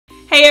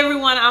Hey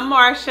everyone, I'm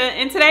Marsha,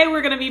 and today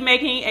we're going to be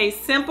making a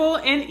simple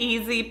and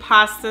easy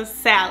pasta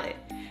salad.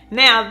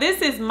 Now,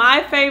 this is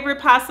my favorite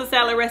pasta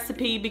salad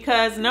recipe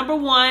because number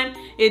one,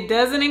 it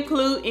doesn't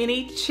include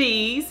any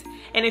cheese.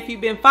 And if you've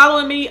been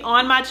following me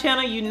on my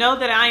channel, you know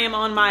that I am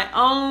on my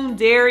own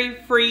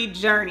dairy-free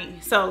journey.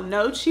 So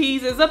no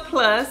cheese is a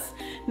plus.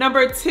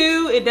 Number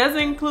two, it doesn't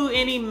include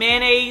any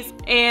mayonnaise.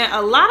 And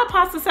a lot of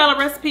pasta salad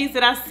recipes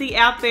that I see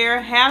out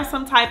there have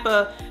some type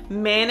of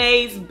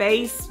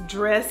mayonnaise-based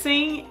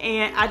dressing,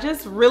 and I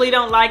just really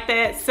don't like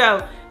that.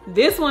 So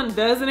this one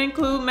doesn't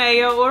include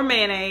mayo or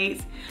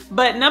mayonnaise.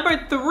 But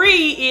number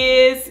three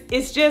is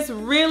it's just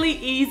really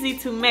easy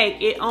to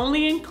make. It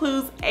only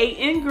includes 8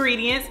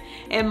 ingredients,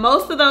 and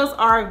most of those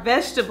are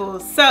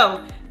vegetables.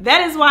 So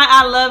that is why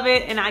I love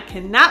it, and I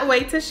cannot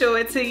wait to show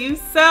it to you.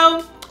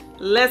 So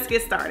let's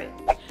get started.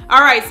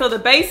 All right, so the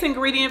base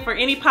ingredient for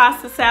any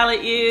pasta salad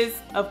is,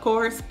 of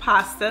course,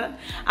 pasta.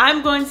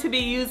 I'm going to be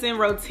using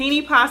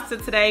rotini pasta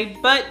today,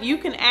 but you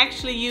can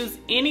actually use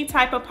any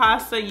type of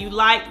pasta you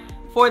like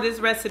for this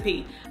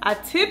recipe. I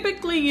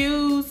typically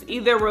use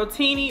either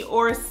rotini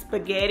or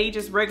spaghetti,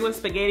 just regular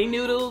spaghetti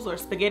noodles or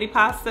spaghetti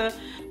pasta,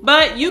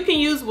 but you can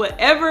use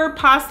whatever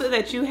pasta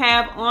that you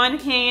have on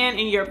hand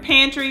in your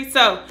pantry.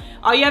 So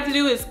all you have to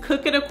do is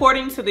cook it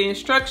according to the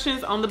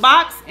instructions on the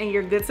box and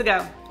you're good to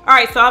go. All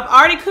right, so I've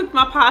already cooked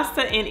my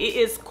pasta and it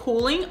is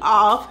cooling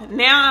off.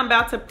 Now I'm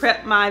about to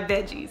prep my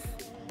veggies.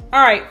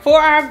 All right,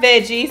 for our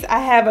veggies, I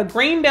have a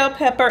green bell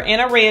pepper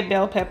and a red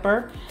bell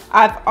pepper.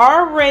 I've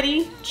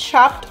already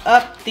chopped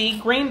up the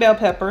green bell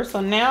pepper,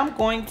 so now I'm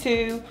going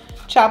to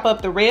chop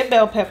up the red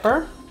bell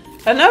pepper.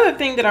 Another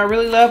thing that I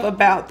really love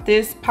about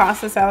this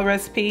pasta salad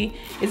recipe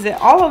is that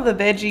all of the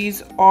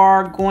veggies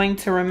are going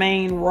to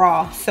remain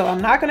raw. So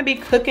I'm not going to be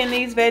cooking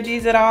these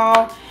veggies at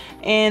all.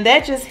 And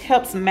that just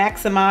helps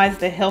maximize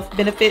the health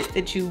benefits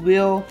that you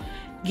will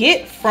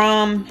get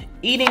from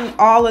eating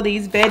all of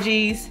these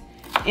veggies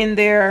in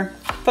their,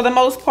 for the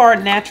most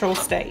part, natural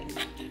state.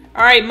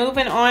 All right,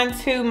 moving on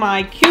to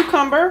my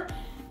cucumber.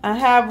 I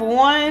have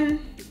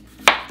one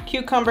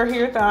cucumber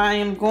here that I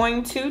am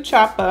going to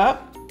chop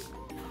up.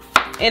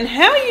 And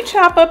how you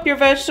chop up your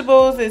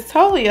vegetables is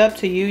totally up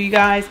to you, you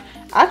guys.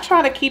 I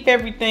try to keep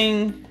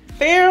everything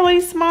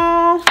fairly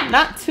small,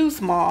 not too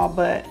small,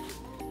 but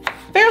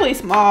fairly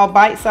small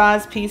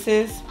bite-sized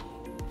pieces.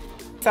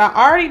 So I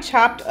already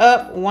chopped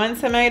up one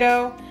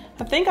tomato.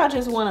 I think I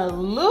just want a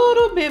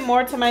little bit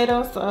more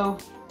tomato, so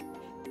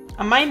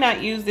I might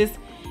not use this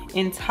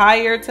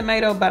entire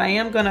tomato, but I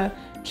am gonna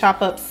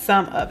chop up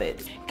some of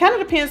it. Kind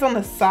of depends on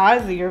the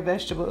size of your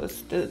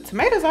vegetables. The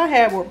tomatoes I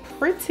had were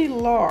pretty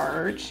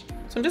large,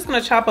 so I'm just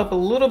gonna chop up a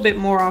little bit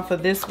more off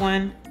of this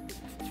one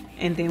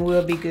and then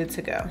we'll be good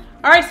to go.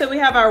 All right, so we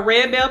have our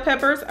red bell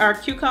peppers, our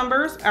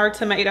cucumbers, our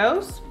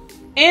tomatoes.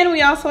 And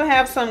we also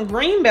have some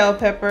green bell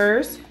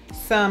peppers,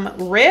 some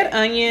red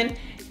onion,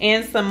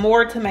 and some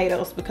more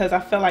tomatoes because I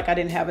felt like I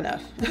didn't have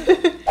enough.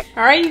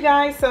 All right, you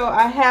guys, so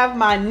I have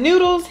my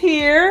noodles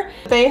here.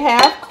 They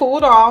have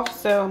cooled off,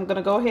 so I'm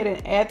gonna go ahead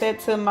and add that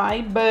to my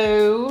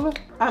bowl.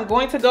 I'm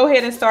going to go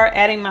ahead and start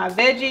adding my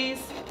veggies.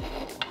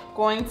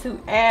 Going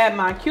to add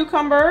my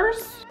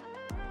cucumbers.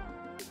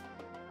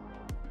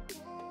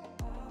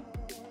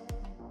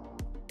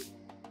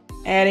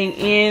 Adding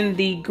in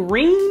the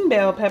green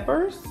bell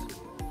peppers.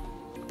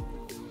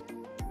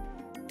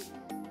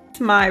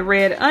 My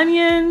red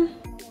onion.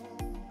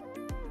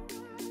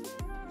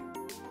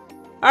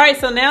 All right,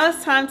 so now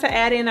it's time to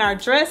add in our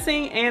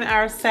dressing and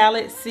our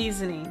salad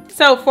seasoning.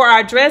 So for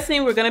our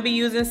dressing, we're gonna be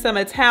using some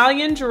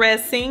Italian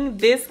dressing.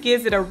 This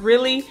gives it a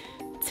really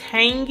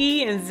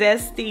tangy and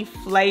zesty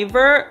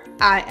flavor.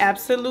 I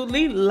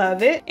absolutely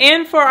love it.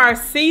 And for our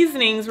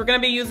seasonings, we're gonna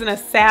be using a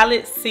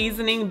salad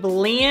seasoning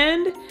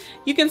blend.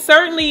 You can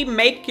certainly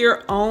make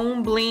your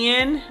own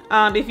blend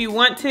if you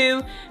want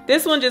to.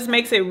 This one just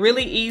makes it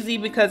really easy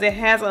because it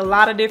has a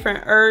lot of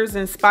different herbs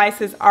and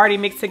spices already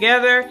mixed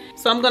together.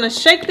 So I'm gonna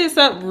shake this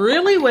up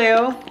really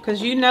well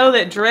because you know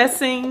that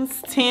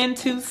dressings tend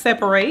to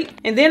separate.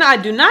 And then I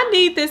do not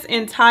need this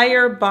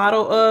entire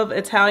bottle of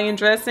Italian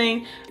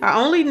dressing.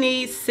 I only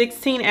need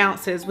 16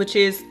 ounces, which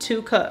is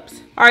 2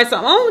 cups. All right, so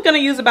I'm only gonna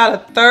use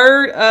about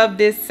 1/3 of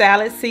this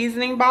salad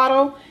seasoning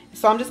bottle.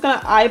 So I'm just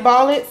gonna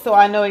eyeball it so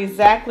I know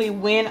exactly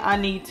when I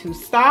need to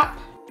stop.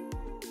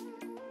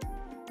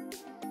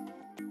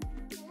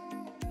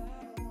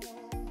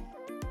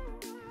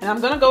 And I'm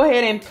gonna go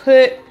ahead and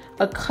put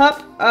a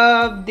cup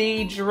of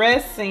the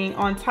dressing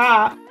on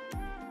top.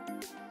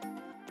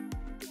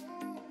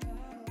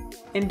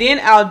 And then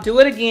I'll do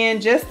it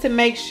again just to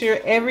make sure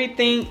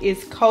everything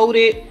is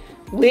coated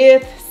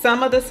with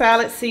some of the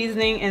salad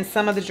seasoning and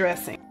some of the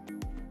dressing.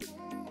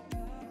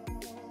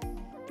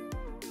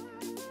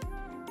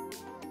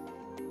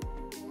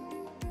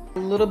 A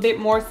little bit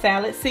more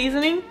salad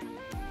seasoning.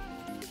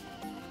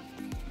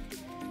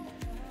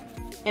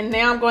 And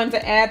now I'm going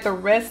to add the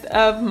rest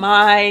of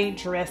my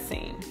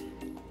dressing.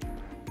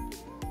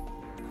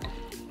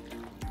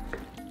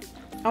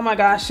 Oh my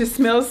gosh, it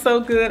smells so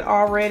good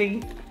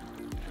already.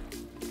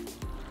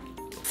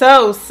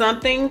 So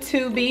something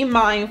to be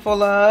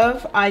mindful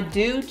of, I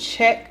do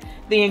check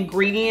the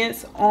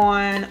ingredients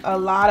on a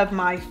lot of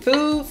my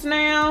foods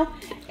now,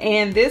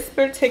 and this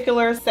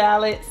particular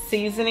salad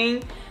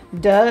seasoning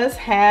does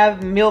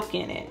have milk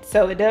in it.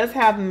 So it does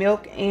have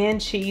milk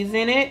and cheese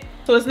in it.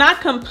 So it's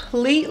not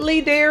completely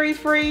dairy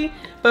free,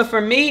 but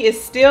for me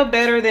it's still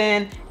better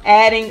than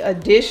adding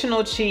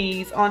additional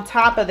cheese on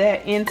top of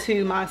that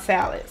into my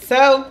salad.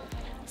 So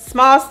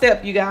small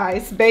step, you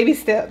guys, baby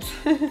steps.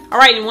 All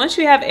right, and once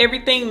you have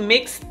everything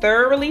mixed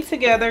thoroughly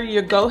together,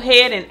 you go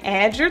ahead and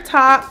add your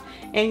top,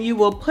 and you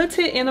will put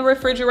it in the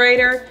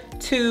refrigerator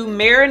to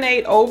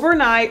marinate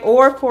overnight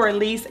or for at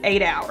least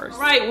 8 hours. All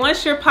right,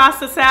 once your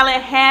pasta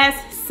salad has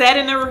sat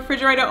in the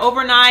refrigerator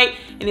overnight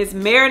and is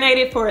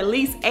marinated for at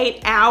least 8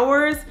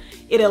 hours,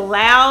 it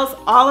allows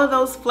all of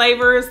those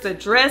flavors, the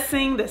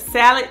dressing, the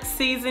salad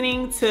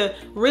seasoning, to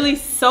really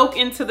soak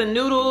into the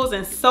noodles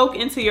and soak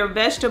into your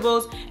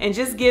vegetables, and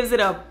just gives it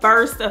a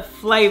burst of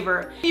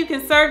flavor. You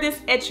can serve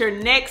this at your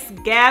next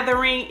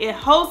gathering. It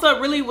holds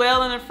up really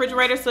well in the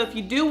refrigerator, so if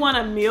you do want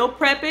to meal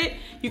prep it,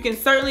 you can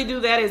certainly do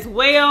that as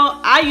well.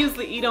 I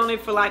usually eat on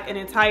it for like an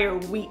entire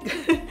week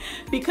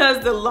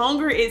because the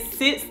longer it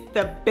sits,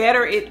 the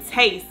better it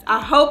tastes.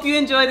 I hope you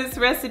enjoy this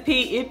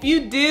recipe. If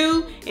you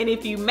do, and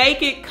if you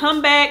make it,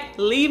 come back,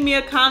 leave me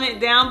a comment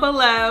down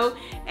below.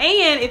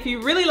 And if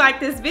you really like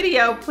this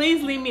video,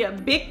 please leave me a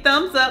big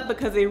thumbs up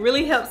because it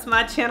really helps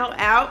my channel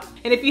out.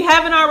 And if you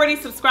haven't already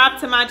subscribed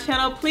to my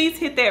channel, please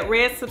hit that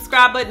red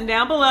subscribe button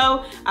down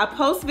below. I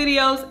post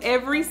videos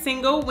every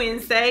single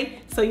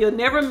Wednesday, so you'll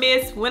never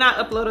miss when I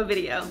upload a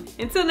video.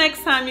 Until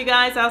next time, you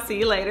guys, I'll see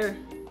you later.